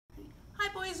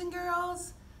Hi boys and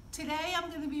girls. Today I'm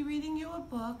going to be reading you a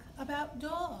book about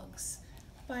dogs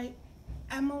by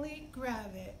Emily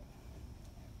Gravett.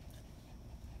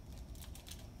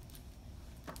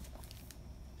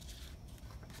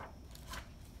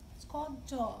 It's called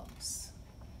Dogs.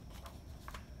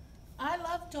 I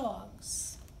love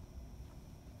dogs.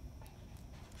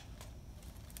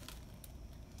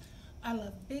 I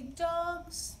love big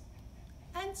dogs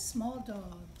and small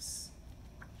dogs.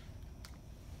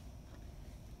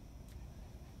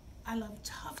 I love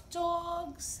tough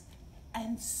dogs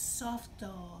and soft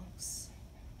dogs.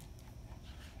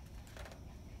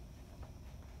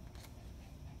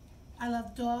 I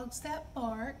love dogs that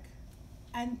bark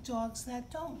and dogs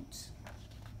that don't.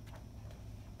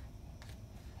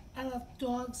 I love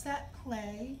dogs that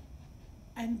play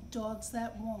and dogs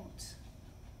that won't.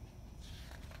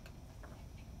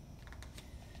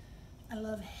 I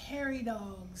love hairy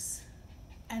dogs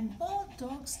and bald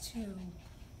dogs too.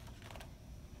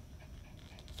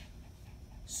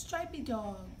 Stripy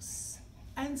dogs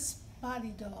and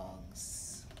spotty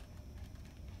dogs.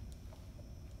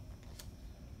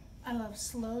 I love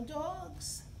slow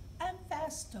dogs and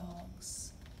fast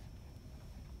dogs.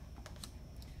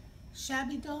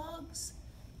 Shabby dogs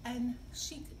and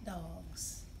chic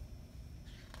dogs.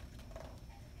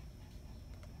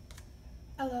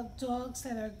 I love dogs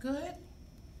that are good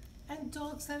and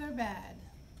dogs that are bad.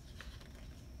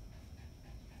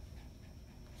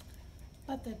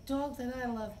 But the dog that I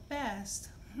love best,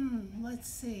 let's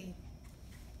see,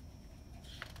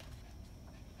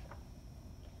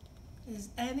 is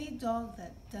any dog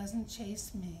that doesn't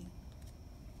chase me.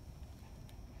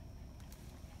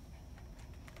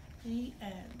 The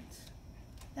end.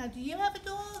 Now, do you have a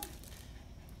dog?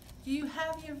 Do you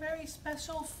have your very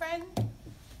special friend?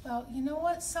 Well, you know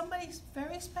what? Somebody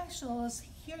very special is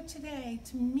here today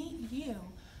to meet you.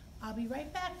 I'll be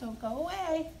right back. Don't go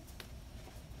away.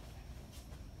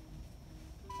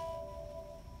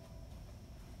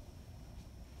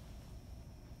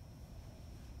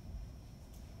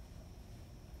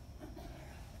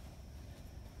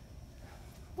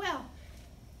 Well,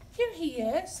 here he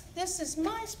is. This is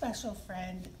my special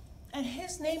friend, and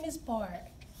his name is Bart,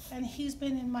 and he's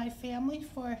been in my family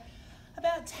for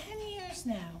about 10 years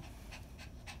now.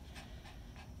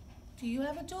 Do you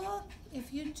have a dog?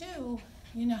 If you do,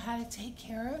 you know how to take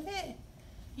care of it.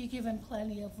 You give him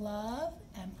plenty of love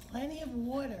and plenty of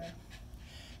water,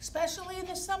 especially in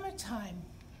the summertime.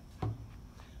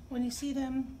 When you see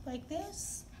them like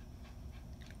this,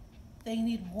 they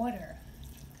need water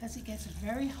because it gets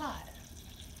very hot.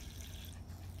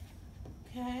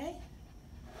 Okay?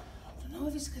 I don't know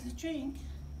if he's gonna drink.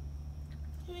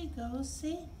 Here he goes,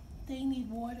 see? They need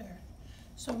water.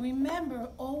 So remember,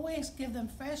 always give them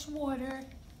fresh water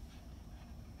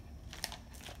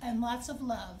and lots of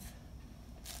love.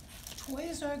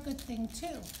 Toys are a good thing too.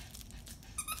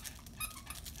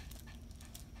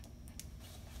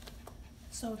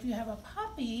 So if you have a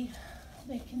puppy,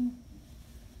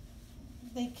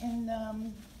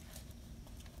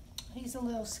 he's a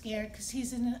little scared because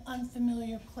he's in an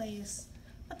unfamiliar place,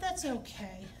 but that's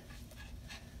okay.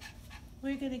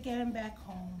 We're gonna get him back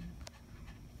home.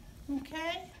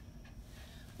 Okay?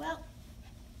 Well,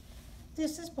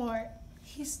 this is Bart.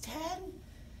 He's 10,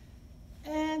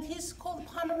 and he's called a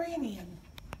Pomeranian.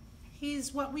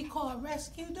 He's what we call a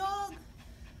rescue dog.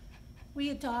 We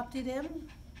adopted him,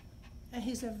 and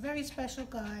he's a very special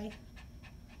guy.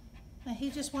 And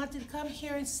he just wanted to come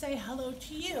here and say hello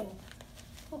to you.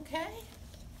 Okay?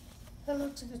 Hello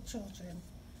to the children.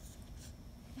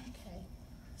 Okay.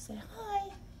 Say hi.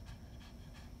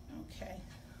 Okay.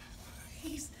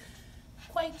 He's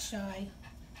quite shy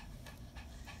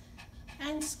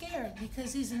and scared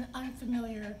because he's in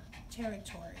unfamiliar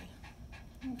territory.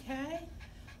 Okay?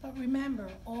 But remember,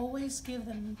 always give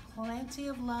them plenty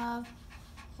of love,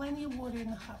 plenty of water in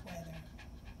the hot weather.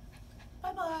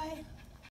 Bye-bye.